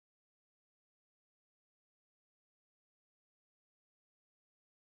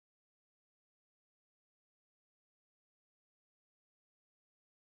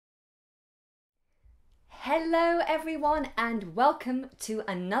Hello everyone and welcome to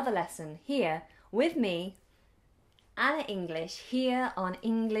another lesson here with me, Anna English, here on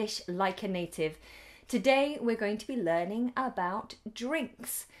English Like a Native. Today we're going to be learning about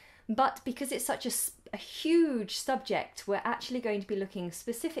drinks, but because it's such a huge subject, we're actually going to be looking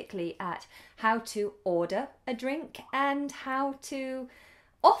specifically at how to order a drink and how to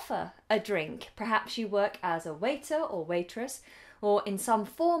offer a drink. Perhaps you work as a waiter or waitress, or in some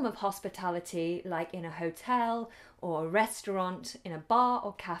form of hospitality, like in a hotel or a restaurant, in a bar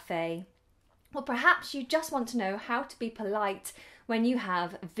or cafe. Or perhaps you just want to know how to be polite when you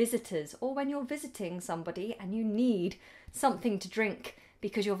have visitors or when you're visiting somebody and you need something to drink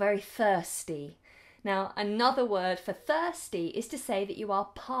because you're very thirsty. Now, another word for thirsty is to say that you are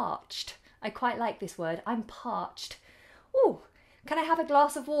parched. I quite like this word. I'm parched. Ooh, can I have a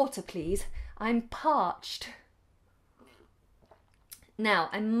glass of water, please? I'm parched. Now,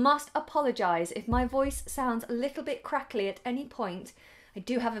 I must apologise if my voice sounds a little bit crackly at any point. I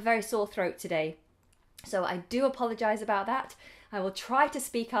do have a very sore throat today, so I do apologise about that. I will try to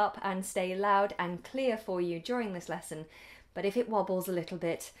speak up and stay loud and clear for you during this lesson, but if it wobbles a little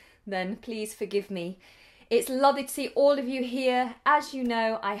bit, then please forgive me. It's lovely to see all of you here. As you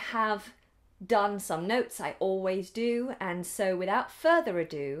know, I have done some notes, I always do, and so without further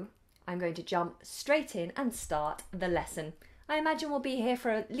ado, I'm going to jump straight in and start the lesson. I imagine we'll be here for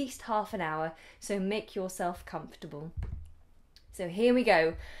at least half an hour, so make yourself comfortable. So here we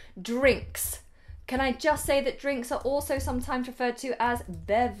go. Drinks. Can I just say that drinks are also sometimes referred to as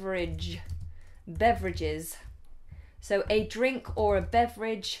beverages. So a drink or a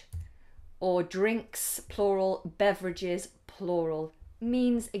beverage, or drinks, plural, beverages, plural,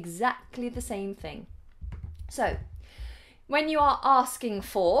 means exactly the same thing. So when you are asking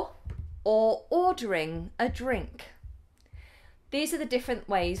for or ordering a drink, these are the different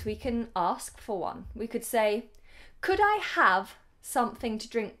ways we can ask for one. We could say, could I have something to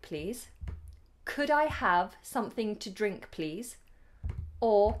drink, please? Could I have something to drink, please?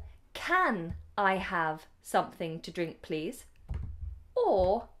 Or, can I have something to drink, please?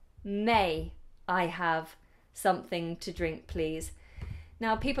 Or, may I have something to drink, please?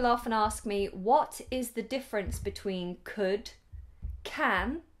 Now, people often ask me, what is the difference between could,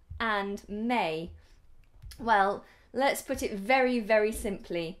 can, and may? Well, let's put it very, very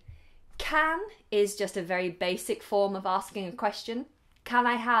simply. Can is just a very basic form of asking a question. Can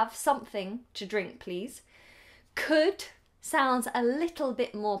I have something to drink, please? Could sounds a little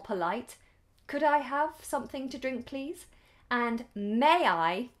bit more polite. Could I have something to drink, please? And may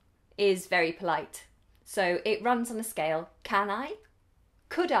I is very polite. So it runs on a scale. Can I?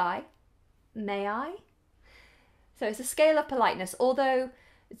 Could I? May I? So it's a scale of politeness, although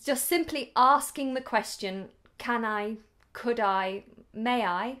it's just simply asking the question, can I, could I, may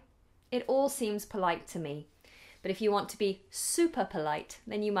I? It all seems polite to me. But if you want to be super polite,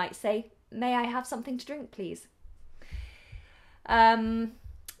 then you might say, may I have something to drink, please?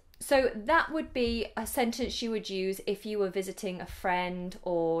 So that would be a sentence you would use if you were visiting a friend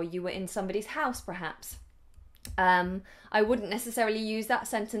or you were in somebody's house, perhaps. I wouldn't necessarily use that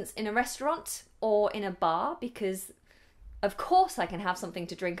sentence in a restaurant or in a bar because of course I can have something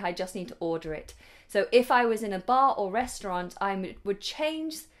to drink, I just need to order it. So if I was in a bar or restaurant, I would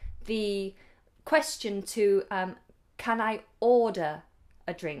change the question to, can I order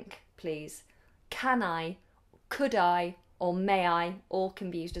a drink, please? Can I, could I, or may I, all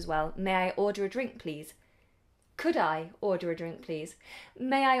can be used as well. May I order a drink, please? Could I order a drink, please?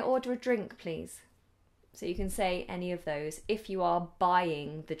 May I order a drink, please? So you can say any of those if you are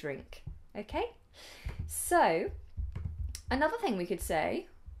buying the drink, okay? So, another thing we could say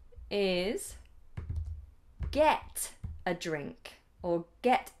is get a drink or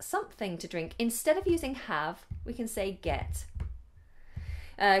get something to drink. Instead of using have, we can say get.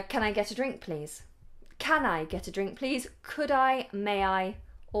 Can I get a drink, please? Can I get a drink, please? Could I? May I?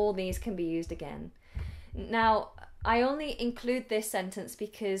 All these can be used again. Now, I only include this sentence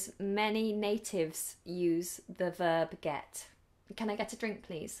because many natives use the verb get. Can I get a drink,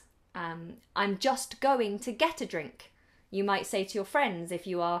 please? I'm just going to get a drink. You might say to your friends if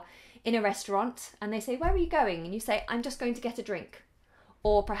you are in a restaurant and they say, where are you going? And you say, I'm just going to get a drink.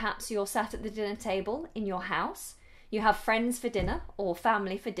 Or perhaps you're sat at the dinner table in your house, you have friends for dinner or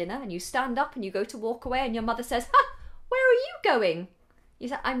family for dinner and you stand up and you go to walk away and your mother says, where are you going? You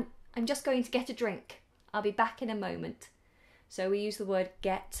say, I'm just going to get a drink. I'll be back in a moment. So we use the word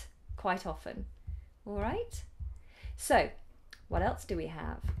get quite often. All right? So what else do we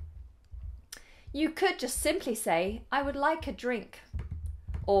have? You could just simply say, I would like a drink,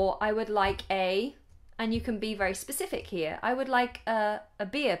 or I would like a, and you can be very specific here. I would like a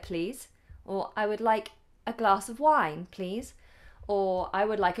beer, please, or I would like a glass of wine, please. Or I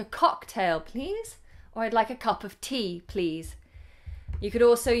would like a cocktail, please. Or I'd like a cup of tea, please. You could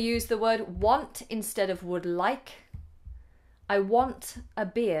also use the word want instead of would like. I want a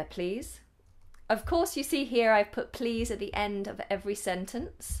beer, please. Of course, you see here I've put please at the end of every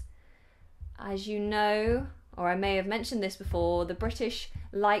sentence. As you know, or I may have mentioned this before, the British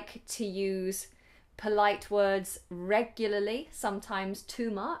like to use polite words regularly, sometimes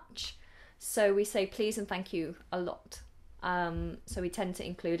too much. So we say please and thank you a lot. So we tend to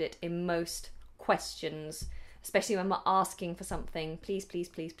include it in most questions, especially when we're asking for something. Please, please,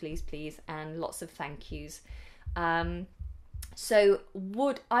 please, please, please, and lots of thank yous. So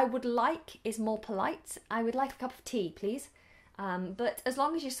I would like is more polite. I would like a cup of tea, please. But as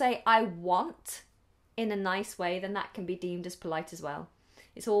long as you say I want in a nice way, then that can be deemed as polite as well.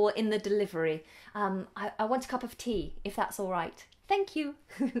 It's all in the delivery. I want a cup of tea, if that's all right. Thank you.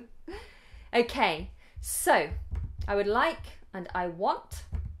 Okay, so I would like and I want.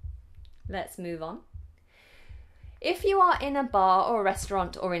 Let's move on. If you are in a bar or a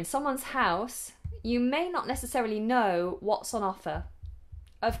restaurant or in someone's house, you may not necessarily know what's on offer.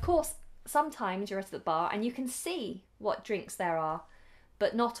 Of course, sometimes you're at the bar and you can see what drinks there are,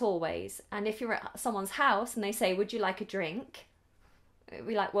 but not always. And if you're at someone's house and they say, would you like a drink?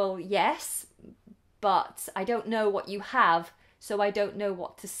 We're like, well, yes, but I don't know what you have, so I don't know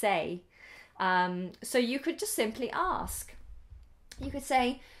what to say. So you could just simply ask. You could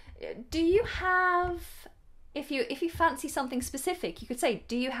say, do you have, if you fancy something specific, you could say,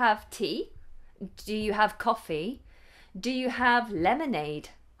 do you have tea? Do you have coffee? Do you have lemonade?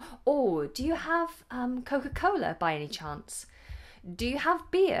 Or do you have Coca-Cola by any chance? Do you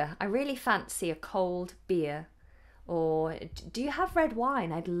have beer? I really fancy a cold beer. Or do you have red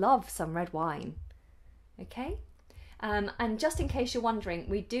wine? I'd love some red wine. Okay? And just in case you're wondering,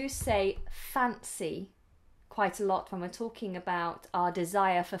 we do say fancy quite a lot when we're talking about our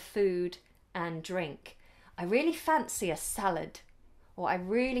desire for food and drink. I really fancy a salad. Or I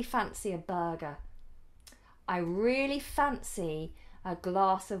really fancy a burger. I really fancy a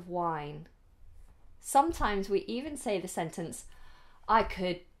glass of wine. Sometimes we even say the sentence, I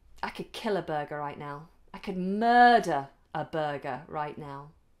could kill a burger right now. I could murder a burger right now.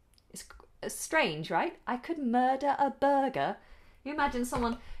 It's strange, right? I could murder a burger. You imagine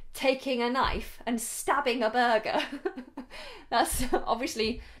someone taking a knife and stabbing a burger. That's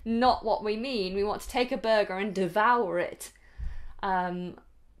obviously not what we mean. We want to take a burger and devour it.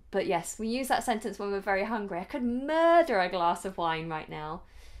 But yes, we use that sentence when we're very hungry. I could murder a glass of wine right now.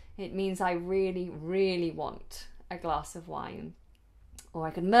 It means I really, really want a glass of wine. Or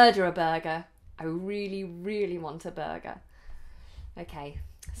I could murder a burger. I really, really want a burger. Okay,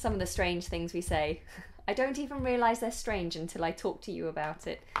 some of the strange things we say. I don't even realise they're strange until I talk to you about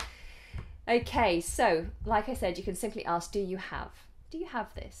it. Okay, so like I said, you can simply ask, do you have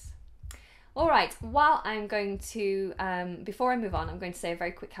this? All right, while I'm going to, before I move on, I'm going to say a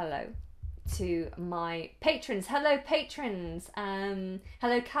very quick hello to my patrons. Hello, patrons.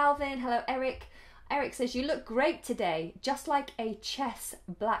 Hello, Calvin. Hello, Eric. Eric says, you look great today, just like a chess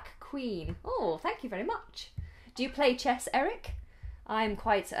black queen. Oh, thank you very much. Do you play chess, Eric? I'm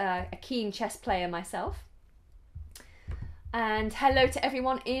quite a keen chess player myself. And hello to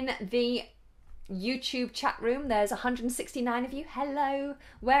everyone in the YouTube chat room. There's 169 of you. Hello.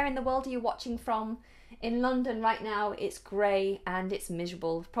 Where in the world are you watching from? In London right now, it's grey and it's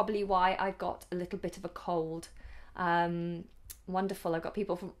miserable. Probably why I've got a little bit of a cold. Wonderful. I've got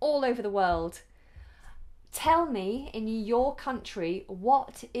people from all over the world. Tell me, in your country,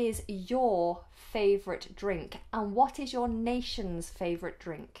 what is your favourite drink and what is your nation's favourite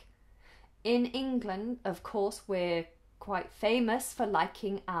drink? In England, of course, we're quite famous for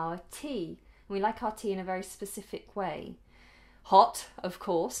liking our tea. We like our tea in a very specific way. Hot, of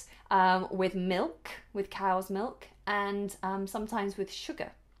course, with milk, with cow's milk, and sometimes with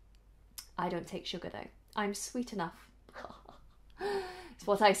sugar. I don't take sugar though. I'm sweet enough. It's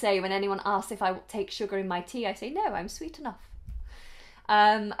what I say when anyone asks if I take sugar in my tea. I say, no, I'm sweet enough.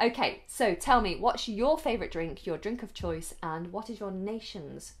 Okay, so tell me, what's your favourite drink, your drink of choice, and what is your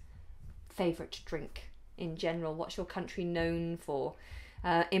nation's favourite drink in general? What's your country known for?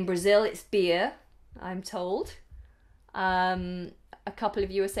 In Brazil, it's beer, I'm told. A couple of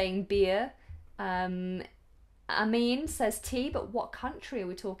you are saying beer. Amin says tea, but what country are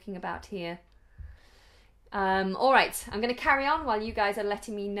we talking about here? All right, I'm going to carry on while you guys are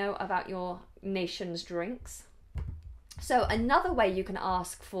letting me know about your nation's drinks. So another way you can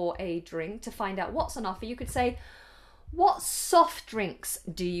ask for a drink to find out what's on offer, you could say, what soft drinks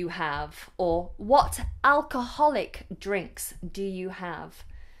do you have? Or what alcoholic drinks do you have?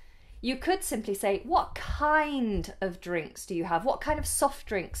 You could simply say, what kind of drinks do you have? What kind of soft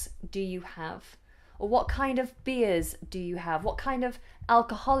drinks do you have? Or what kind of beers do you have? What kind of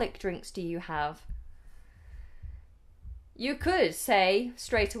alcoholic drinks do you have? You could say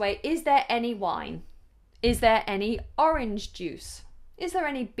straight away, is there any wine? Is there any orange juice? Is there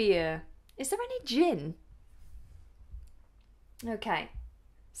any beer? Is there any gin? Okay,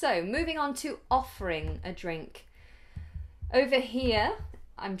 so moving on to offering a drink. Over here,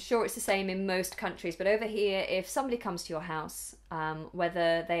 I'm sure it's the same in most countries, but over here, if somebody comes to your house,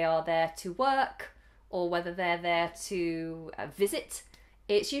 whether they are there to work or whether they're there to visit,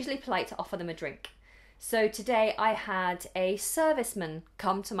 it's usually polite to offer them a drink. So today I had a serviceman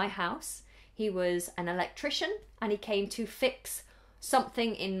come to my house. He was an electrician and he came to fix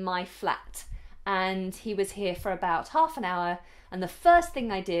something in my flat. And he was here for about half an hour. And the first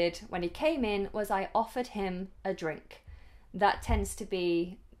thing I did when he came in was I offered him a drink. That tends to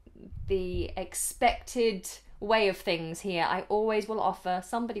be the expected way of things here. I always will offer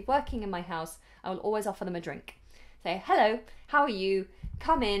somebody working in my house, I will always offer them a drink. Say, hello, how are you?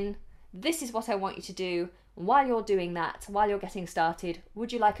 Come in. This is what I want you to do. While you're doing that, while you're getting started,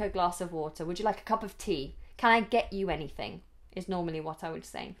 would you like a glass of water? Would you like a cup of tea? Can I get you anything? Is normally what I would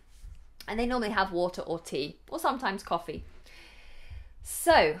say. And they normally have water or tea, or sometimes coffee.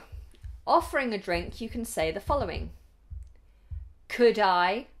 So, offering a drink, you can say the following. Could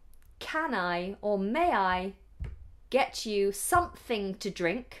I, can I, or may I get you something to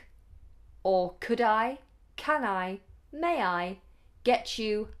drink? Or could I, can I, may I get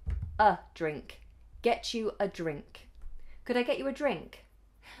you a drink? Get you a drink. Could I get you a drink?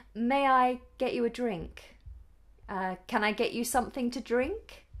 May I get you a drink? Can I get you something to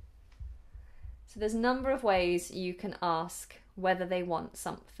drink? So there's a number of ways you can ask whether they want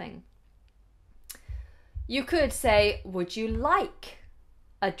something. You could say, would you like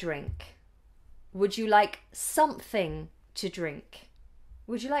a drink? Would you like something to drink?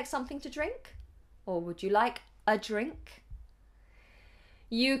 Would you like something to drink? Or would you like a drink?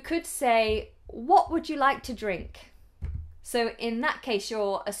 You could say, what would you like to drink? So in that case,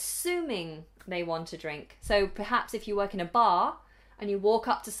 you're assuming they want a drink. So perhaps if you work in a bar and you walk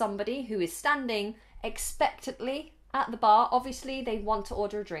up to somebody who is standing expectantly at the bar, obviously they want to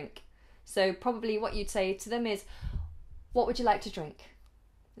order a drink. So probably what you'd say to them is, what would you like to drink?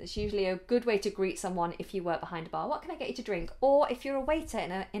 It's usually a good way to greet someone if you work behind a bar. What can I get you to drink? Or if you're a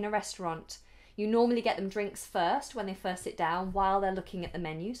waiter in a restaurant, you normally get them drinks first when they first sit down while they're looking at the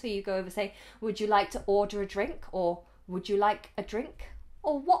menu. So you go over and say, would you like to order a drink? Or would you like a drink?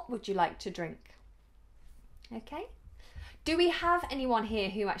 Or what would you like to drink? Okay. Do we have anyone here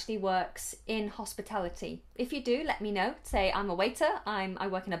who actually works in hospitality? If you do, let me know. Say, I'm a waiter, I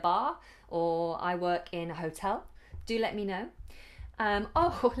work in a bar, or I work in a hotel. Do let me know.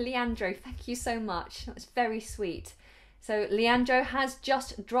 Oh, Leandro, thank you so much. That's very sweet. So Leandro has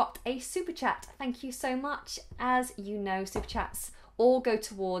just dropped a super chat. Thank you so much. As you know, super chats all go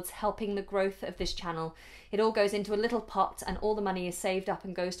towards helping the growth of this channel. It all goes into a little pot and all the money is saved up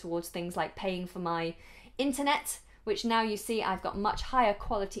and goes towards things like paying for my internet, which now you see I've got much higher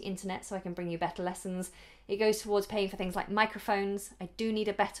quality internet so I can bring you better lessons. It goes towards paying for things like microphones. I do need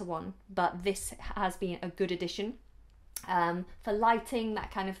a better one, but this has been a good addition. For lighting,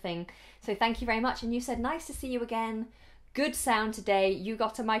 that kind of thing. So thank you very much. And you said, nice to see you again. Good sound today. You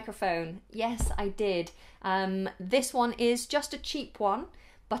got a microphone. Yes, I did. This one is just a cheap one,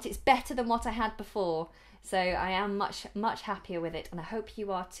 but it's better than what I had before. So I am much happier with it, and I hope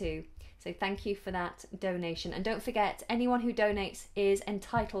you are too. So thank you for that donation. And don't forget, anyone who donates is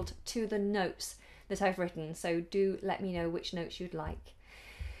entitled to the notes that I've written. So do let me know which notes you'd like.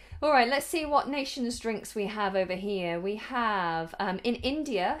 All right, let's see what nation's drinks we have over here. We have, in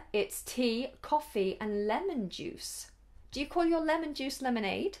India, it's tea, coffee, and lemon juice. Do you call your lemon juice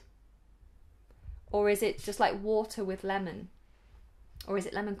lemonade? Or is it just like water with lemon? Or is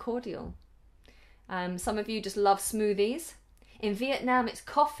it lemon cordial? Some of you just love smoothies. In Vietnam, it's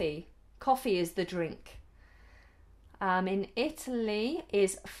coffee. Coffee is the drink. In Italy,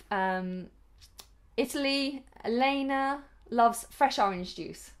 Elena loves fresh orange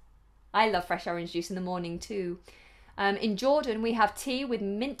juice. I love fresh orange juice in the morning too. In Jordan, we have tea with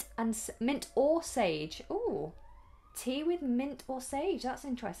mint or sage. Ooh, tea with mint or sage. That's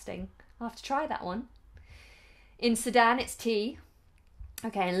interesting. I'll have to try that one. In Sudan, it's tea.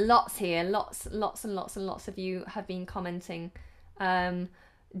 Okay, and lots here. Lots and lots of you have been commenting.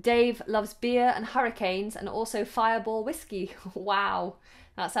 Dave loves beer and hurricanes and also Fireball whiskey. Wow,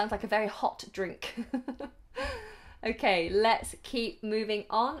 that sounds like a very hot drink. Okay, let's keep moving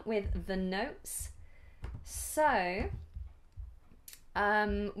on with the notes. So,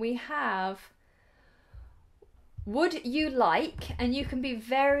 We have, would you like, and you can be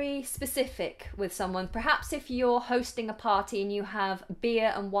very specific with someone. Perhaps if you're hosting a party and you have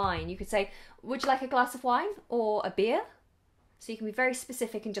beer and wine, you could say, would you like a glass of wine or a beer? So you can be very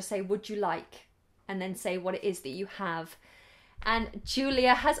specific and just say, would you like? And then say what it is that you have. And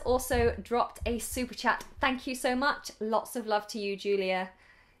Julia has also dropped a super chat. Thank you so much. Lots of love to you, Julia.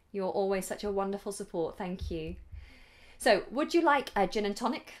 You're always such a wonderful support. Thank you. So, would you like a gin and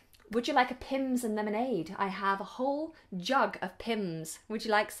tonic? Would you like a Pimm's and lemonade? I have a whole jug of Pimm's. Would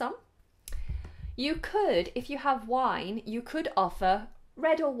you like some? You could, if you have wine, you could offer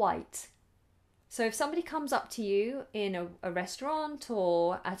red or white. So if somebody comes up to you in a restaurant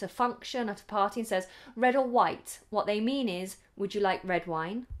or at a function, at a party and says red or white, what they mean is, would you like red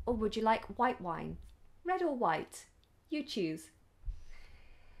wine or would you like white wine? Red or white? You choose.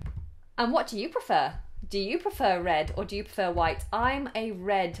 And what do you prefer? Do you prefer red or do you prefer white? I'm a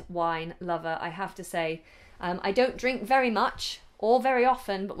red wine lover, I have to say. I don't drink very much or very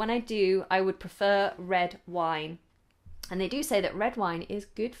often, but when I do, I would prefer red wine. And they do say that red wine is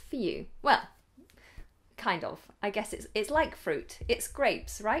good for you. Well, kind of. I guess it's like fruit. It's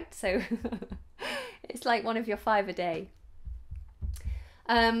grapes, right? So it's like one of your 5 a day.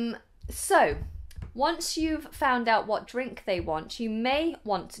 So once you've found out what drink they want, you may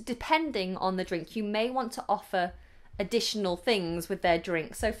want, depending on the drink, you may want to offer additional things with their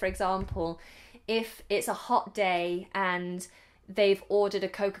drink. So for example, if it's a hot day and they've ordered a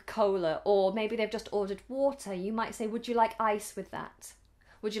Coca-Cola, or maybe they've just ordered water, you might say, would you like ice with that?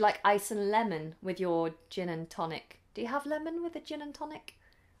 Would you like ice and lemon with your gin and tonic? Do you have lemon with a gin and tonic?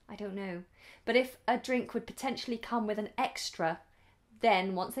 I don't know. But if a drink would potentially come with an extra,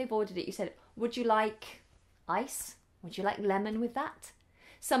 then once they've ordered it, you said, would you like ice? Would you like lemon with that?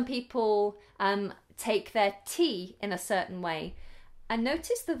 Some people take their tea in a certain way. And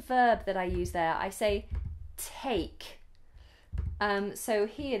notice the verb that I use there. I say take. So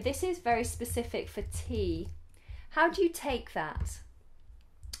here, this is very specific for tea. How do you take that?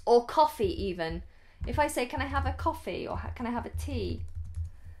 Or coffee even. If I say, can I have a coffee or can I have a tea?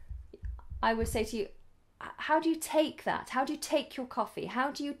 I would say to you, how do you take that? How do you take your coffee?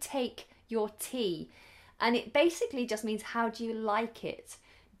 How do you take your tea? And it basically just means, how do you like it?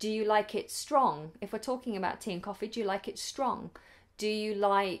 Do you like it strong? If we're talking about tea and coffee, do you like it strong? Do you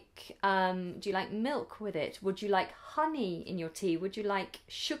like milk with it? Would you like honey in your tea? Would you like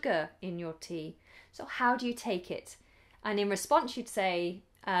sugar in your tea? So how do you take it? And in response, you'd say,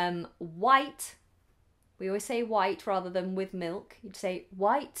 white. We always say white rather than with milk. You'd say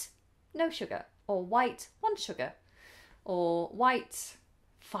white, no sugar, or white, 1 sugar, or white,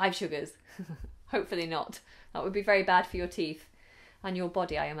 5 sugars. Hopefully not. That would be very bad for your teeth and your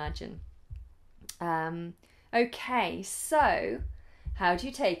body, I imagine. Okay, so how do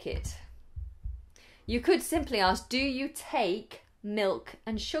you take it? You could simply ask, do you take milk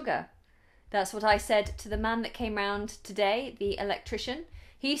and sugar? That's what I said to the man that came round today, the electrician.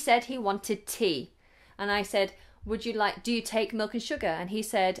 He said he wanted tea. And I said, do you take milk and sugar? And he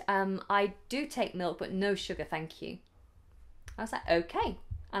said, I do take milk, but no sugar, thank you. I was like, okay.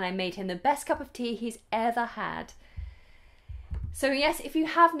 And I made him the best cup of tea he's ever had. So yes, if you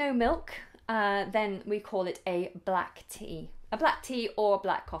have no milk, then we call it a black tea. A black tea or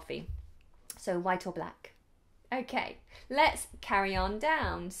black coffee. So white or black. Okay, let's carry on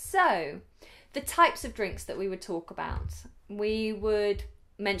down. So the types of drinks that we would talk about. We would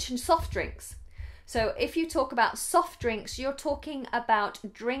mention soft drinks. So if you talk about soft drinks, you're talking about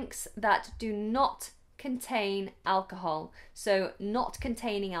drinks that do not contain alcohol. So not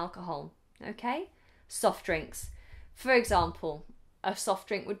containing alcohol, okay? Soft drinks. For example, a soft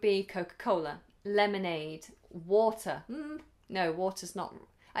drink would be Coca-Cola, lemonade, water. No, water's not...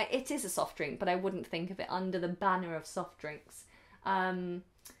 It is a soft drink, but I wouldn't think of it under the banner of soft drinks.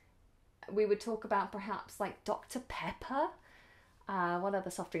 We would talk about perhaps like Dr. Pepper. What other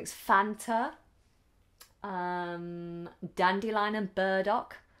soft drinks? Fanta. Dandelion and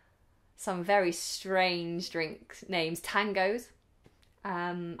burdock. Some very strange drink names. Tangos.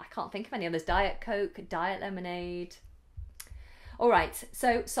 I can't think of any others. Diet Coke, Diet Lemonade. All right,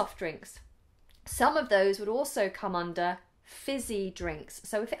 so soft drinks. Some of those would also come under fizzy drinks.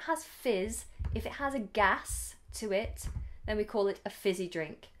 So if it has fizz, if it has a gas to it, then we call it a fizzy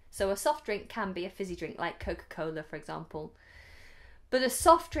drink. So a soft drink can be a fizzy drink, like Coca-Cola, for example. But a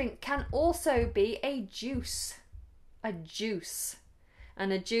soft drink can also be a juice. A juice.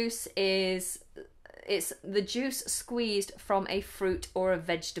 And a juice is, it's the juice squeezed from a fruit or a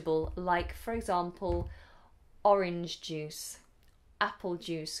vegetable, like, for example, orange juice, apple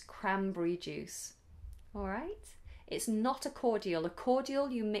juice, cranberry juice. All right? It's not a cordial. A cordial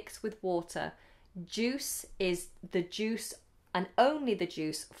you mix with water. Juice is the juice and only the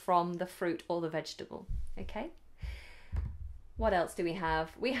juice from the fruit or the vegetable. Okay. What else do we have?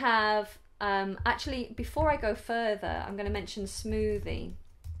 We have, actually, before I go further, I'm going to mention smoothie.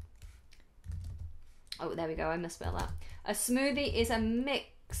 Oh, there we go. I misspelled that. A smoothie is a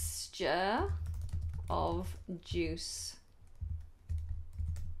mixture of juice.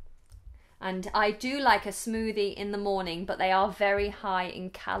 And I do like a smoothie in the morning, but they are very high in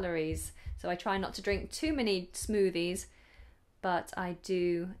calories. So I try not to drink too many smoothies, but I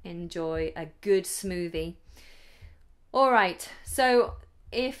do enjoy a good smoothie. All right, so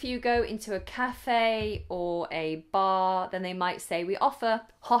if you go into a cafe or a bar, then they might say we offer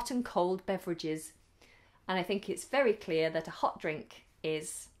hot and cold beverages. And I think it's very clear that a hot drink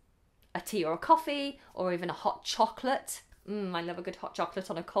is a tea or a coffee, or even a hot chocolate. I love a good hot chocolate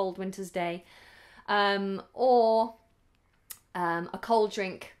on a cold winter's day. Or a cold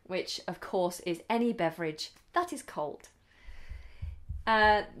drink, which of course is any beverage that is cold.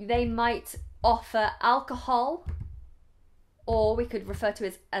 They might offer alcohol, or we could refer to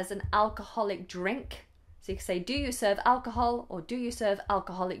it as an alcoholic drink. So you could say, do you serve alcohol, or do you serve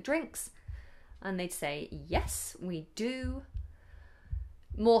alcoholic drinks? And they'd say, yes, we do.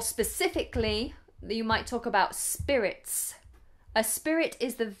 More specifically, you might talk about spirits. A spirit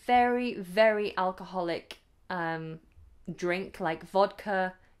is the very, very alcoholic drink, like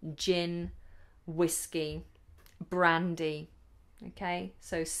vodka, gin, whiskey, brandy. Okay,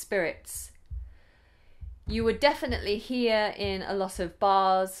 so spirits. You would definitely hear in a lot of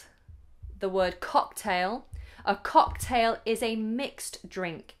bars the word cocktail. A cocktail is a mixed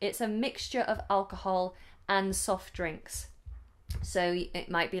drink. It's a mixture of alcohol and soft drinks. So it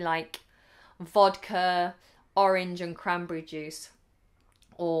might be like vodka, orange and cranberry juice,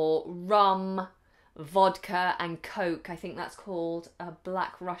 or rum, vodka and Coke. I think that's called a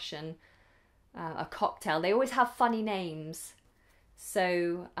Black Russian, a cocktail. They always have funny names.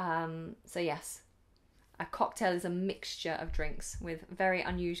 So yes, a cocktail is a mixture of drinks with very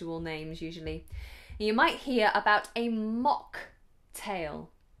unusual names usually. You might hear about a mocktail.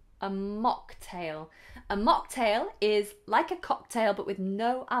 A mocktail. A mocktail is like a cocktail but with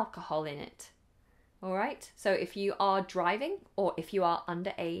no alcohol in it. All right? So if you are driving, or if you are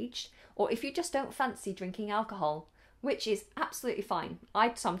underage, or if you just don't fancy drinking alcohol, which is absolutely fine.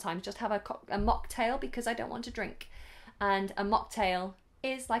 I sometimes just have a mocktail because I don't want to drink. And a mocktail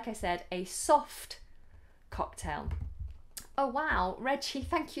is, like I said, a soft cocktail. Oh wow, Reggie,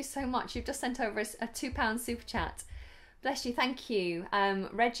 thank you so much. You've just sent over a £2 super chat. Bless you, thank you.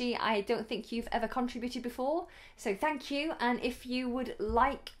 Reggie, I don't think you've ever contributed before, so thank you. And if you would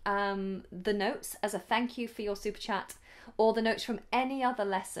like the notes as a thank you for your super chat, or the notes from any other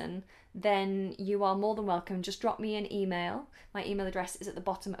lesson, then you are more than welcome. Just drop me an email. My email address is at the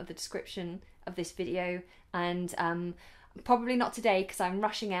bottom of the description of this video, and probably not today because I'm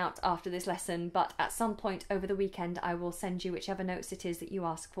rushing out after this lesson, but at some point over the weekend I will send you whichever notes it is that you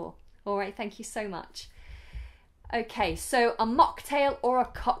ask for. All right, thank you so much. Okay, so a mocktail or a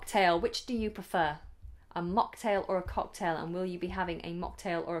cocktail, which do you prefer? A mocktail or a cocktail, and will you be having a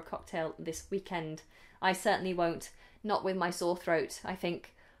mocktail or a cocktail this weekend? I certainly won't, not with my sore throat. I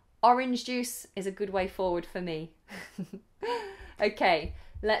think orange juice is a good way forward for me. Okay,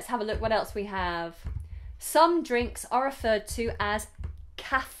 let's have a look what else we have. Some drinks are referred to as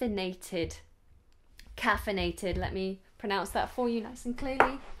caffeinated. Caffeinated, let me pronounce that for you nice and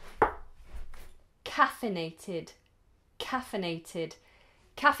clearly. Caffeinated. Caffeinated.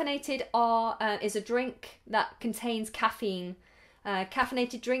 Caffeinated is a drink that contains caffeine.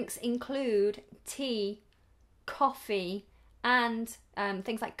 Caffeinated drinks include tea, coffee, and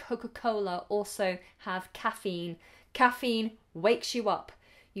things like Coca-Cola also have caffeine. Caffeine wakes you up.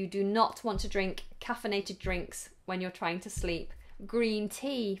 You do not want to drink caffeinated drinks when you're trying to sleep. Green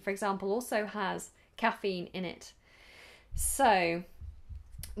tea, for example, also has caffeine in it. So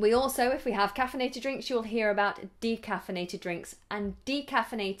we also, if we have caffeinated drinks, you'll hear about decaffeinated drinks. And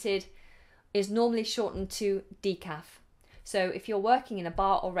decaffeinated is normally shortened to decaf. So if you're working in a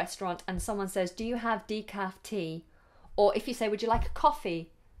bar or restaurant and someone says, do you have decaf tea? Or if you say, would you like a coffee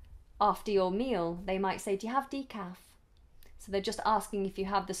after your meal? They might say, do you have decaf? So they're just asking if you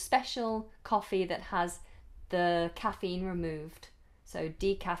have the special coffee that has the caffeine removed. So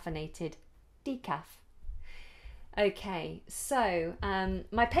decaffeinated, decaf. Okay, so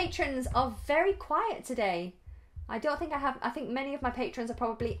my patrons are very quiet today. I think many of my patrons are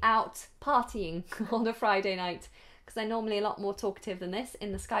probably out partying on a Friday night, because they're normally a lot more talkative than this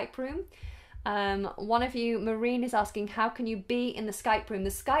in the Skype room. One of you, Maureen, is asking, how can you be in the Skype room? The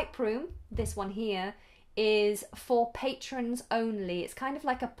Skype room, this one here, is for patrons only. It's kind of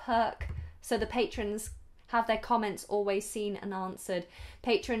like a perk, so the patrons have their comments always seen and answered.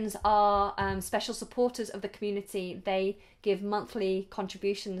 Patrons are special supporters of the community. They give monthly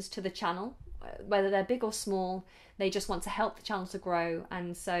contributions to the channel, whether they're big or small. They just want to help the channel to grow,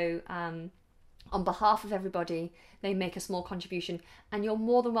 and so on behalf of everybody, they make a small contribution, and you're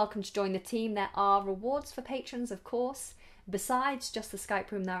more than welcome to join the team. There are rewards for patrons, of course. Besides just the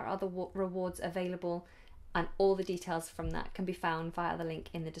Skype room, there are other rewards available, and all the details from that can be found via the link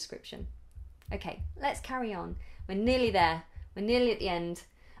in the description. Okay, let's carry on. We're nearly there. We're nearly at the end.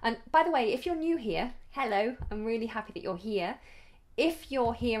 And by the way, if you're new here, hello, I'm really happy that you're here. If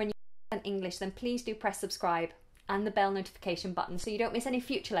you're here and you learn English, then please do press subscribe and the bell notification button so you don't miss any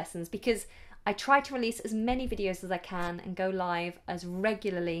future lessons, because I try to release as many videos as I can and go live as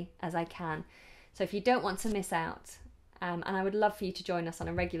regularly as I can. So if you don't want to miss out, and I would love for you to join us on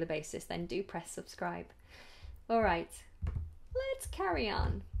a regular basis, then do press subscribe. All right, let's carry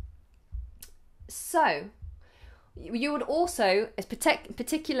on. So, you would also,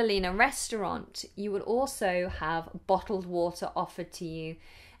 particularly in a restaurant, you would also have bottled water offered to you.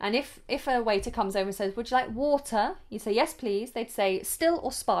 And if a waiter comes over and says, "Would you like water?" you say, "Yes, please." They'd say, "Still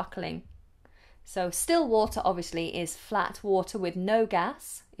or sparkling?" So still water obviously is flat water with no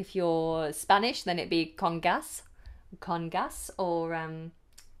gas. If you're Spanish, then it'd be con gas, or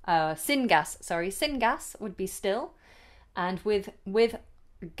sin gas. Sorry, sin gas would be still, and with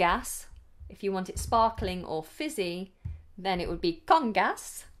gas. If you want it sparkling or fizzy, then it would be con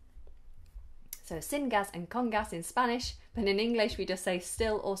gas. So sin gas and con gas in Spanish, but in English we just say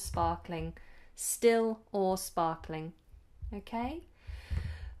still or sparkling. Still or sparkling. Okay?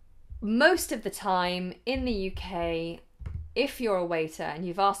 Most of the time in the UK, if you're a waiter and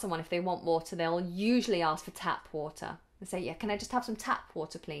you've asked someone if they want water, they'll usually ask for tap water. They say, "Yeah, can I just have some tap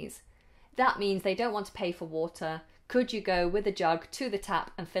water, please?" That means they don't want to pay for water. Could you go with a jug to the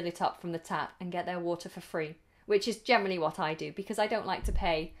tap and fill it up from the tap and get their water for free? Which is generally what I do, because I don't like to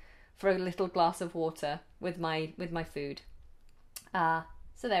pay for a little glass of water with my food. So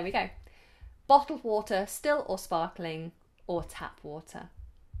there we go. Bottled water, still or sparkling, or tap water.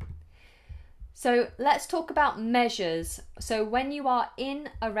 So let's talk about measures. So when you are in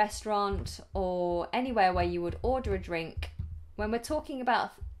a restaurant or anywhere where you would order a drink, when we're talking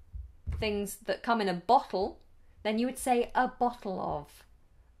about things that come in a bottle, then you would say a bottle of.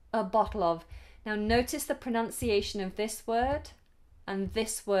 A bottle of. Now notice the pronunciation of this word and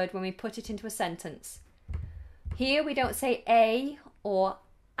this word when we put it into a sentence. Here we don't say a or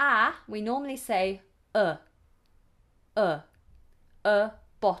a, we normally say a. A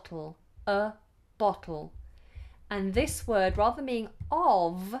bottle, a bottle. And this word, rather than being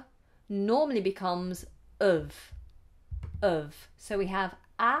of, normally becomes of. So we have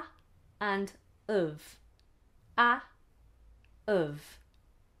a and of. Of.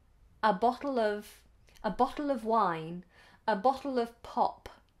 A bottle of wine, a bottle of pop.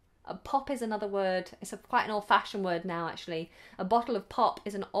 A pop is another word. It's quite an old-fashioned word now, actually. A bottle of pop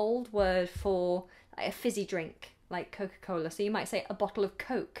is an old word for like a fizzy drink, like Coca-Cola. So you might say a bottle of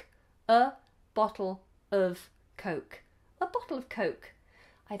Coke. A bottle of Coke. A bottle of Coke.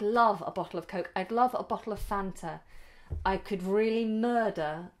 I'd love a bottle of Coke. I'd love a bottle of Fanta. I could really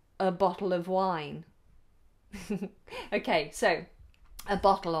murder a bottle of wine. Okay, so a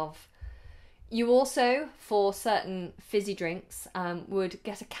bottle of. You also, for certain fizzy drinks, would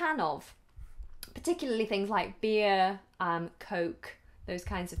get a can of, particularly things like beer, Coke, those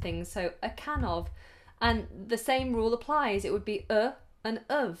kinds of things. So a can of, and the same rule applies. It would be a and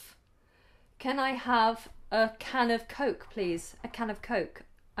of. Can I have a can of Coke, please? A can of Coke.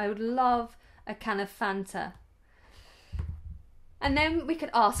 I would love a can of Fanta. And then we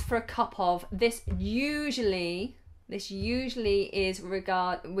could ask for a cup of. This usually is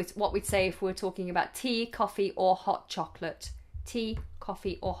with what we'd say if we're talking about tea, coffee, or hot chocolate. Tea,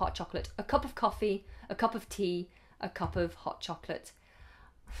 coffee, or hot chocolate. A cup of coffee, a cup of tea, a cup of hot chocolate.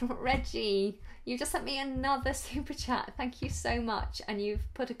 Reggie, you just sent me another super chat. Thank you so much. And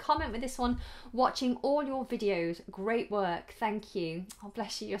you've put a comment with this one, watching all your videos. Great work. Thank you. Oh,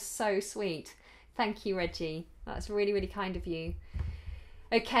 bless you. You're so sweet. Thank you, Reggie. That's really, really kind of you.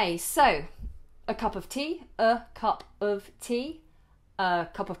 Okay, so a cup of tea, a cup of tea, a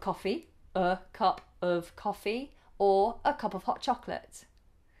cup of coffee, a cup of coffee, or a cup of hot chocolate.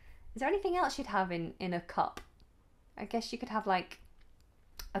 Is there anything else you'd have in a cup? I guess you could have like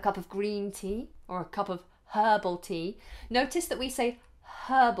a cup of green tea or a cup of herbal tea. Notice that we say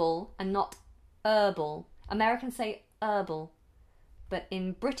herbal and not herbal. Americans say herbal, but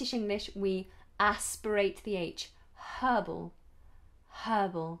in British English we aspirate the H. Herbal.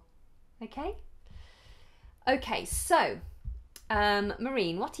 Herbal. Okay? Okay, so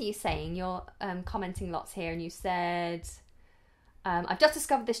Maureen, what are you saying? You're commenting lots here, and you said, I've just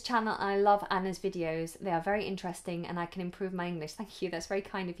discovered this channel and I love Anna's videos. They are very interesting and I can improve my English. Thank you, that's very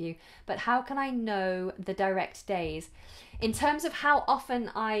kind of you. But how can I know the direct days? In terms of how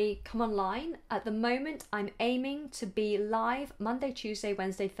often I come online, at the moment I'm aiming to be live Monday, Tuesday,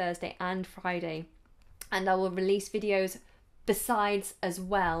 Wednesday, Thursday and Friday. And I will release videos besides as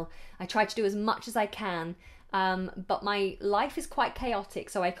well. I try to do as much as I can. But my life is quite chaotic,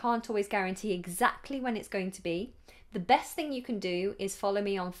 so I can't always guarantee exactly when it's going to be. The best thing you can do is follow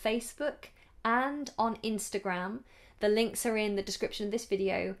me on Facebook and on Instagram. The links are in the description of this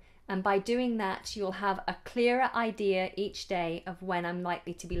video, and by doing that you'll have a clearer idea each day of when I'm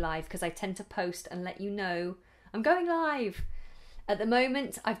likely to be live, because I tend to post and let you know I'm going live. At the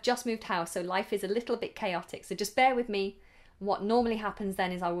moment I've just moved house, so life is a little bit chaotic, so just bear with me. What normally happens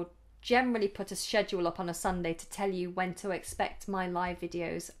then is I will generally put a schedule up on a Sunday to tell you when to expect my live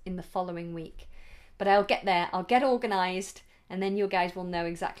videos in the following week. But I'll get there, I'll get organised, and then you guys will know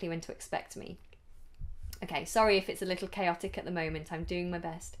exactly when to expect me. Okay, sorry if it's a little chaotic at the moment, I'm doing my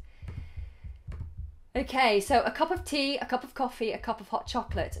best. Okay, so a cup of tea, a cup of coffee, a cup of hot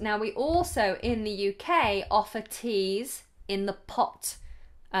chocolate. Now we also in the UK offer teas in the pot.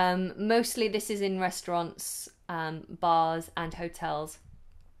 Mostly this is in restaurants, bars and hotels.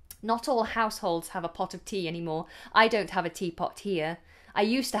 Not all households have a pot of tea anymore. I don't have a teapot here. I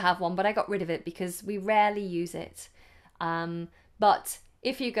used to have one, but I got rid of it because we rarely use it. But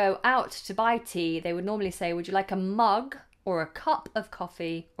if you go out to buy tea, they would normally say, would you like a mug or a cup of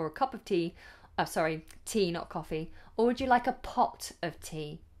coffee or a cup of tea? Oh, sorry, tea, not coffee. Or would you like a pot of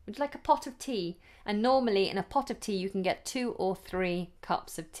tea? Would you like a pot of tea? And normally in a pot of tea, you can get 2 or 3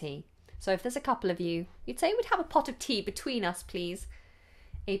 cups of tea. So if there's a couple of you, you'd say, we'd have a pot of tea between us, please.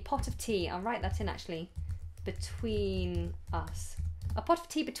 A pot of tea, I'll write that in actually, between us. A pot of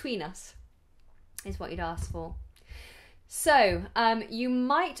tea between us is what you'd ask for. So you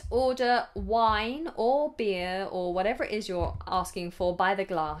might order wine or beer or whatever it is you're asking for by the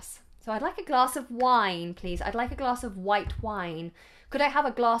glass. So I'd like a glass of wine, please. I'd like a glass of white wine. Could I have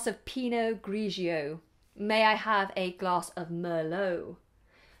a glass of Pinot Grigio? May I have a glass of Merlot?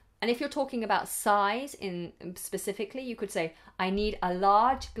 And if you're talking about size specifically, you could say, I need a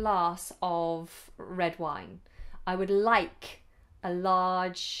large glass of red wine. I would like a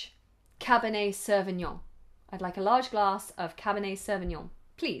large Cabernet Sauvignon. I'd like a large glass of Cabernet Sauvignon,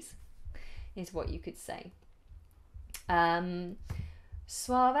 please, is what you could say. Suavek,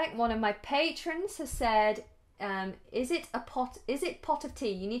 one of my patrons, has said, is it pot of tea?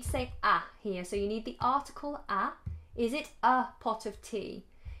 You need to say a here, so you need the article a. Is it a pot of tea?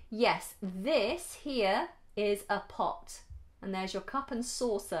 Yes, this here is a pot. And there's your cup and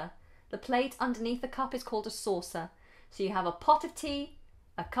saucer. The plate underneath the cup is called a saucer. So you have a pot of tea,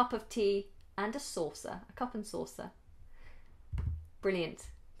 a cup of tea, and a saucer, a cup and saucer. Brilliant.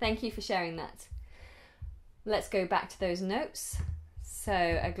 Thank you for sharing that. Let's go back to those notes.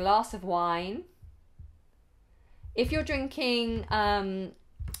 So a glass of wine. If you're drinking a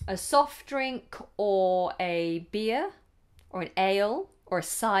soft drink or a beer or an ale or a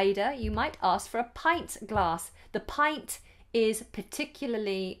cider, you might ask for a pint glass. The pint is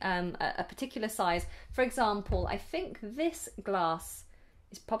particularly a particular size. For example, I think this glass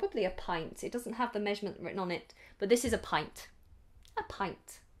is probably a pint. It doesn't have the measurement written on it, but this is a pint. A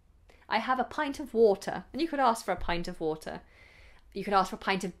pint. I have a pint of water, and you could ask for a pint of water. You could ask for a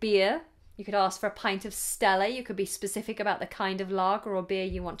pint of beer. You could ask for a pint of Stella. You could be specific about the kind of lager or beer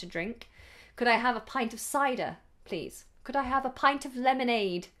you want to drink. Could I have a pint of cider, please? Could I have a pint of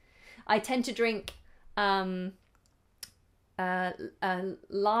lemonade? I tend to drink lime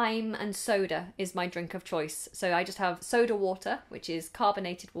and soda is my drink of choice. So I just have soda water, which is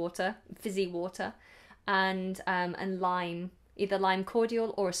carbonated water, fizzy water, and lime, either lime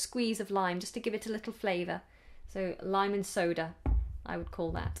cordial or a squeeze of lime, just to give it a little flavour. So lime and soda, I would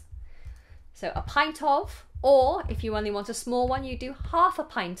call that. So a pint of, or if you only want a small one, you do half a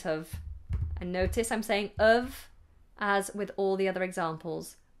pint of. And notice I'm saying of, as with all the other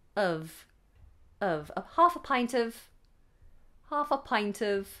examples. Of half a pint of.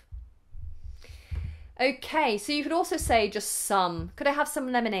 Okay, so you could also say just some. Could I have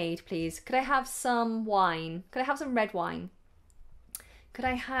some lemonade, please? Could I have some wine? Could I have some red wine? Could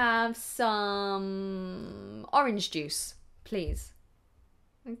I have some orange juice, please?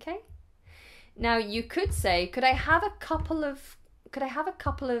 Okay. Now you could say, could I have a couple of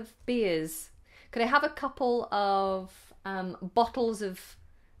beers? Could I have a couple of bottles of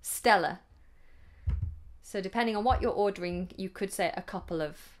Stella? So depending on what you're ordering, you could say a couple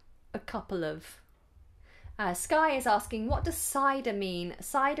of. Sky is asking, what does cider mean?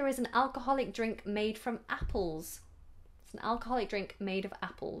 Cider is an alcoholic drink made from apples. It's an alcoholic drink made of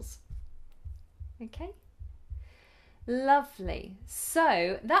apples. Okay. Lovely.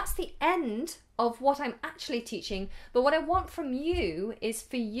 So that's the end of what I'm actually teaching. But what I want from you is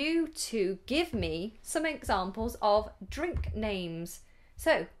for you to give me some examples of drink names.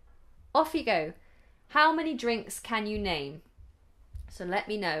 So off you go. How many drinks can you name? So let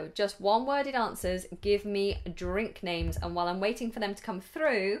me know. Just one-worded answers. Give me drink names. And while I'm waiting for them to come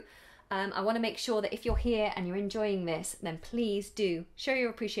through, I want to make sure that if you're here and you're enjoying this, then please do show your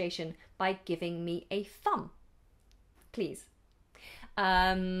appreciation by giving me a thumb. Please.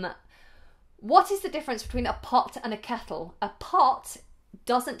 What is the difference between a pot and a kettle? A pot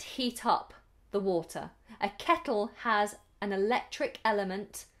doesn't heat up the water. A kettle has an electric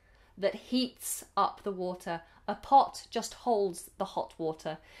element that heats up the water. A pot just holds the hot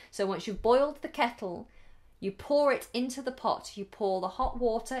water. So once you've boiled the kettle, you pour it into the pot. You pour the hot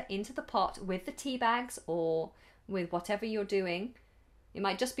water into the pot with the tea bags or with whatever you're doing. It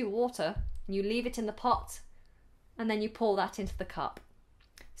might just be water. You leave it in the pot and then you pour that into the cup.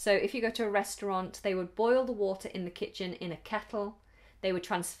 So if you go to a restaurant, they would boil the water in the kitchen in a kettle. They would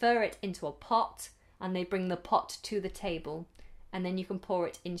transfer it into a pot and they bring the pot to the table. And then you can pour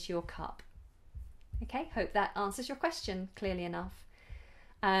it into your cup. Okay, hope that answers your question clearly enough.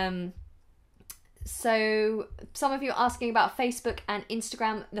 So some of you are asking about Facebook and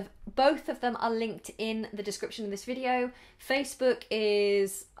Instagram. Both of them are linked in the description of this video. Facebook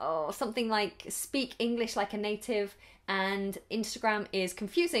is something like Speak English Like a Native, and Instagram is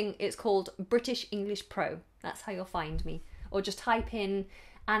confusing. It's called British English Pro. That's how you'll find me. Or just type in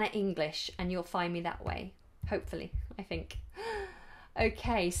Anna English and you'll find me that way. Hopefully, I think.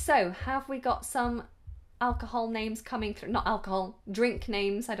 Okay, so have we got some alcohol names coming through? Not alcohol, drink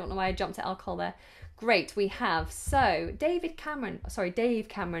names. I don't know why I jumped to alcohol there. Great, we have. So, Dave Cameron.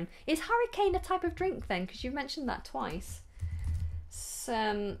 Is hurricane a type of drink then? Because you mentioned that twice.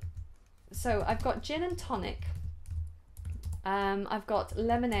 So I've got gin and tonic. I've got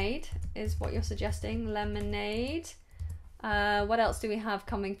lemonade, is what you're suggesting. Lemonade. What else do we have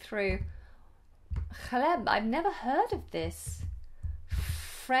coming through? Khaleb, I've never heard of this.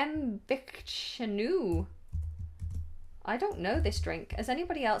 Frembikchanu. I don't know this drink. Has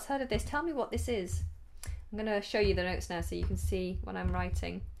anybody else heard of this? Tell me what this is. I'm going to show you the notes now so you can see what I'm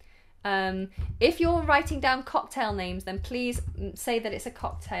writing. If you're writing down cocktail names, then please say that it's a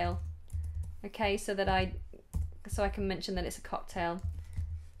cocktail. Okay, so I can mention that it's a cocktail.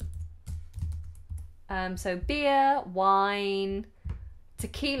 So beer, wine,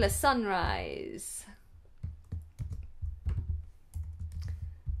 tequila sunrise.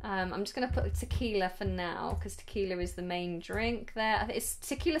 I'm just going to put tequila for now because tequila is the main drink there. I think it's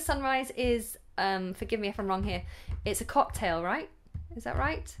tequila sunrise is, forgive me if I'm wrong here, it's a cocktail, right? Is that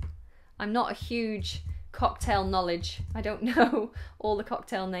right? I'm not a huge cocktail knowledge. I don't know all the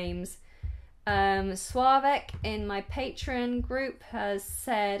cocktail names. Slavek in my Patreon group has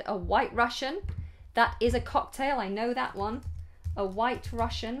said a White Russian. That is a cocktail, I know that one. A White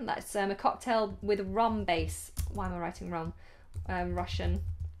Russian, that's a cocktail with rum base. Why am I writing rum? Russian.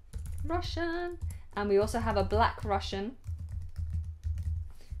 And we also have a Black Russian.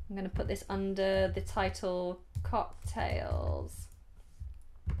 I'm going to put this under the title cocktails.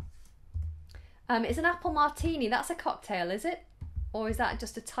 It's an apple martini. That's a cocktail, is it? Or is that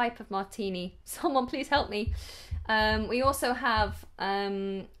just a type of martini? Someone please help me. We also have,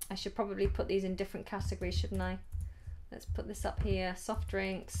 I should probably put these in different categories, shouldn't I? Let's put this up here. Soft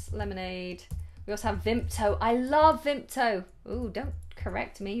drinks, lemonade. We also have Vimto. I love Vimto. Ooh, don't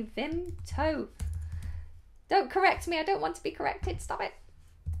correct me. Vimto. Don't correct me. I don't want to be corrected. Stop it.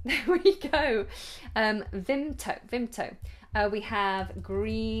 There we go. Vimto. We have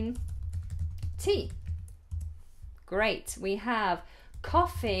green tea. Great. We have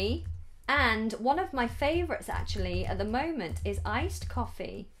coffee. And one of my favourites actually at the moment is iced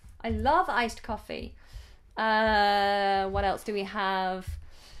coffee. I love iced coffee. What else do we have?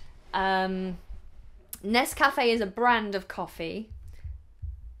 Nescafe is a brand of coffee.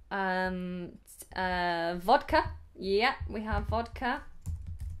 Vodka. Yeah, we have vodka.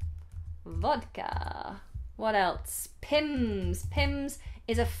 What else? Pimm's. Pimm's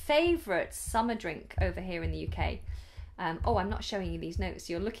is a favourite summer drink over here in the UK. Oh, I'm not showing you these notes.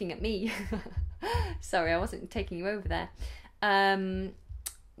 You're looking at me. Sorry, I wasn't taking you over there.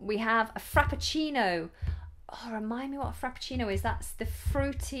 We have a Frappuccino. Oh, remind me what a Frappuccino is. That's the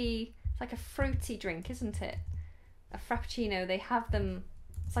fruity, it's like a fruity drink, isn't it? A Frappuccino, they have them,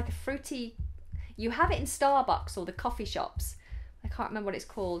 it's like a fruity, you have it in Starbucks or the coffee shops. I can't remember what it's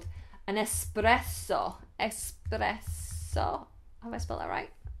called. An espresso. Espresso. Have I spelled that right?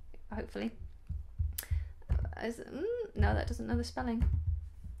 Hopefully. No, that doesn't know the spelling.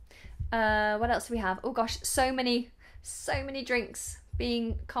 What else do we have? Oh gosh, so many drinks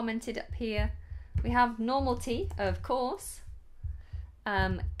being commented up here. We have normal tea, of course.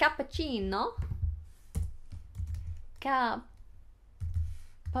 Cappuccino. Cappuccino.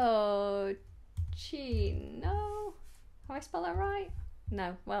 Have I spelled that right?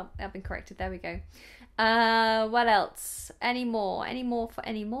 No. Well, I've been corrected. There we go. What else? Any more? Any more for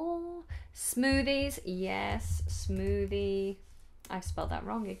any more? Smoothies. Yes, smoothie. I've spelled that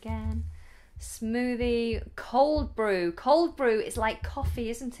wrong again. Smoothie. Cold brew. Cold brew is like coffee,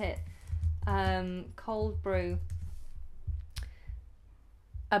 isn't it? Cold brew.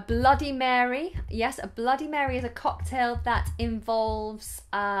 A Bloody Mary. Yes, a Bloody Mary is a cocktail that involves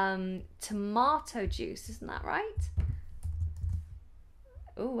tomato juice. Isn't that right?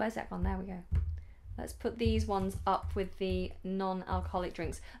 Oh, where's that gone? There we go. Let's put these ones up with the non-alcoholic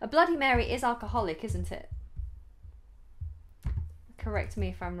drinks. A Bloody Mary is alcoholic, isn't it? Correct me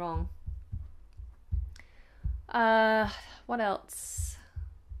if I'm wrong. What else?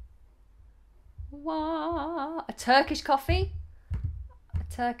 A Turkish coffee.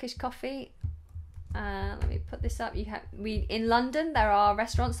 A Turkish coffee. Let me put this up. In London there are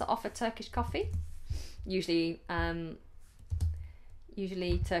restaurants that offer Turkish coffee. Usually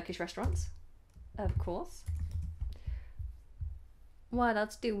Turkish restaurants, of course. What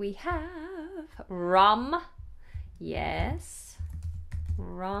else do we have? Rum. Yes.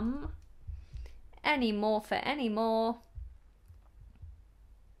 Rum. Any more for any more?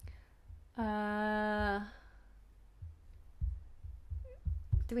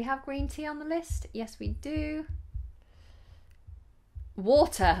 Do we have green tea on the list? Yes, we do.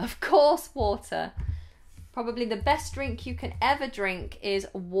 Water, of course, water. Probably the best drink you can ever drink is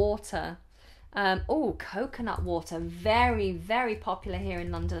water. Oh, coconut water. Very, very popular here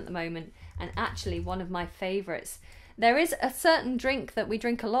in London at the moment, and actually one of my favourites. There is a certain drink that we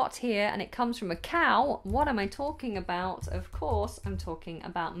drink a lot here, and it comes from a cow. What am I talking about? Of course, I'm talking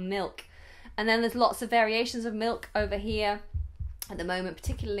about milk. And then there's lots of variations of milk over here at the moment,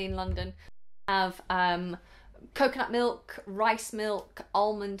 particularly in London. We have coconut milk, rice milk,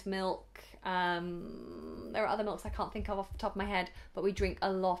 almond milk. There are other milks I can't think of off the top of my head, but we drink a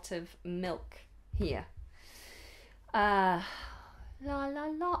lot of milk here. La la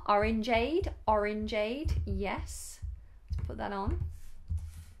la. Orangeade, yes. Let's put that on.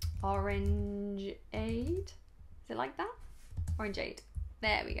 Orangeade. Is it like that? Orangeade.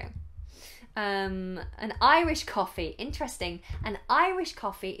 There we go. An Irish coffee. Interesting. An Irish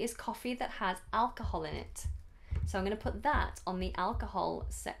coffee is coffee that has alcohol in it. So I'm going to put that on the alcohol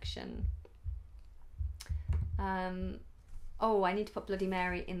section. Oh, I need to put Bloody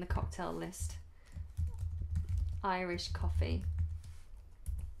Mary in the cocktail list. Irish coffee.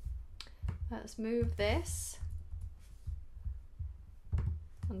 Let's move this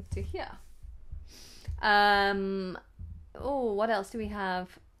onto here. Oh, what else do we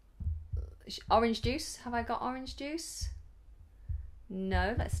have? Orange juice. Have I got orange juice?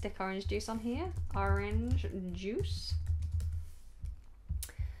 No, let's stick orange juice on here. Orange juice.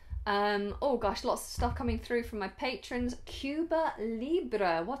 Oh gosh, lots of stuff coming through from my patrons. Cuba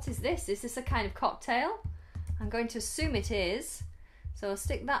Libre. What is this? Is this a kind of cocktail? I'm going to assume it is. So I'll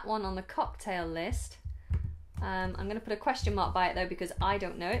stick that one on the cocktail list. I'm going to put a question mark by it though because I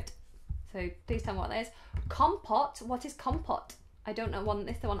don't know it. So please tell me what that is. Compote. What is compote? I don't know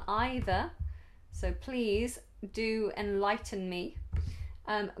this one either. So please do enlighten me.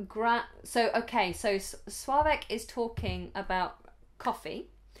 So Sławek is talking about coffee.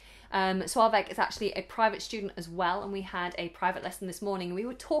 Sławek is actually a private student as well, and we had a private lesson this morning. We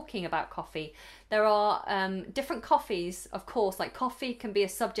were talking about coffee. There are different coffees, of course, like coffee can be a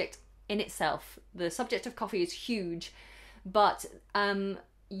subject in itself. The subject of coffee is huge, but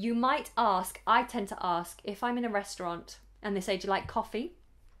you might ask, I tend to ask, if I'm in a restaurant and they say, do you like coffee?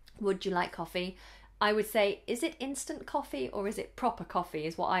 Would you like coffee? I would say, is it instant coffee or is it proper coffee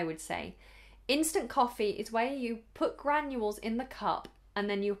is what I would say. Instant coffee is where you put granules in the cup and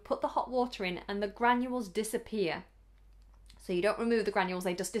then you put the hot water in and the granules disappear. So you don't remove the granules,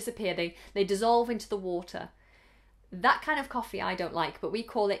 they just disappear. They dissolve into the water. That kind of coffee I don't like, but we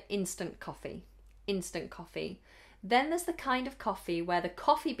call it instant coffee. Instant coffee. Then there's the kind of coffee where the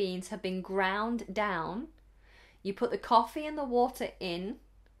coffee beans have been ground down. You put the coffee and the water in,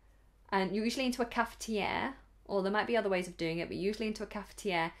 and usually into a cafetiere, or there might be other ways of doing it, but usually into a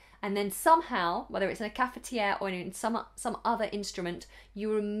cafetiere, and then somehow, whether it's in a cafetiere or in some other instrument,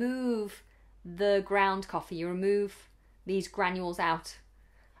 you remove the ground coffee, you remove these granules out,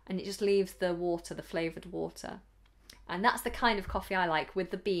 and it just leaves the water, the flavoured water. And that's the kind of coffee I like, with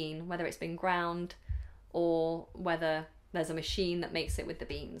the bean, whether it's been ground or whether there's a machine that makes it with the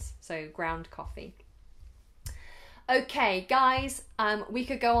beans. So ground coffee. Okay, guys, we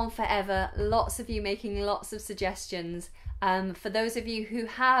could go on forever. Lots of you making lots of suggestions. For those of you who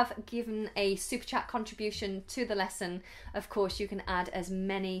have given a super chat contribution to the lesson, of course, you can add as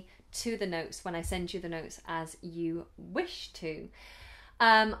many to the notes when I send you the notes as you wish to.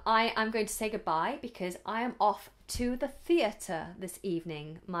 I am going to say goodbye because I am off to the theatre this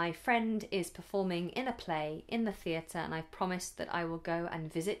evening. My friend is performing in a play in the theatre, and I've promised that I will go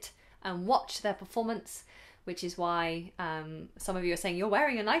and visit and watch their performance, which is why some of you are saying you're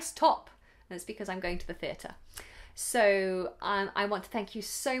wearing a nice top. And it's because I'm going to the theatre. So I want to thank you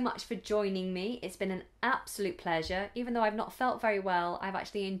so much for joining me. It's been an absolute pleasure. Even though I've not felt very well, I've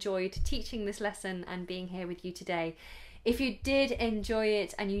actually enjoyed teaching this lesson and being here with you today. If you did enjoy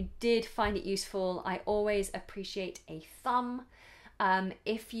it and you did find it useful, I always appreciate a thumb.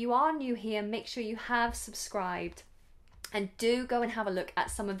 If you are new here, make sure you have subscribed. And do go and have a look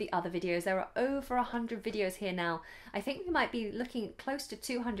at some of the other videos. There are over 100 videos here now. I think we might be looking close to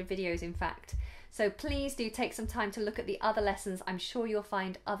 200 videos, in fact. So please do take some time to look at the other lessons. I'm sure you'll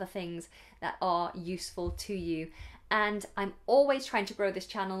find other things that are useful to you. And I'm always trying to grow this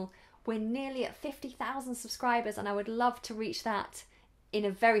channel. We're nearly at 50,000 subscribers, and I would love to reach that in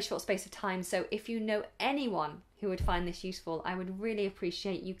a very short space of time. So if you know anyone who would find this useful, I would really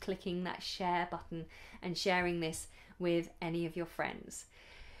appreciate you clicking that share button and sharing this with any of your friends.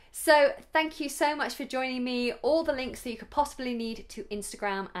 So thank you so much for joining me. All the links that you could possibly need to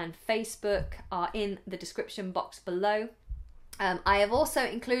Instagram and Facebook are in the description box below. I have also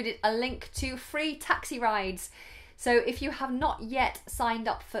included a link to free taxi rides. So if you have not yet signed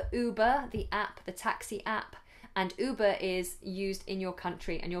up for Uber, the app, the taxi app, and Uber is used in your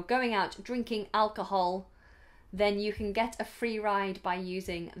country and you're going out drinking alcohol, then you can get a free ride by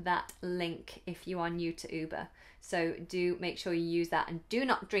using that link if you are new to Uber. So do make sure you use that, and do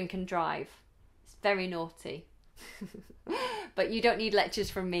not drink and drive. It's very naughty. But you don't need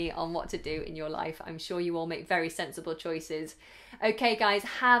lectures from me on what to do in your life. I'm sure you all make very sensible choices. Okay guys,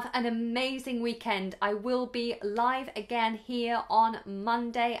 have an amazing weekend. I will be live again here on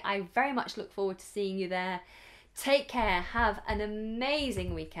Monday. I very much look forward to seeing you there. Take care. Have an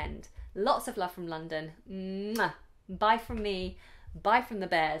amazing weekend. Lots of love from London. Mwah. Bye from me. Bye from the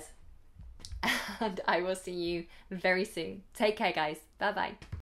bears. And I will see you very soon. Take care, guys. Bye bye.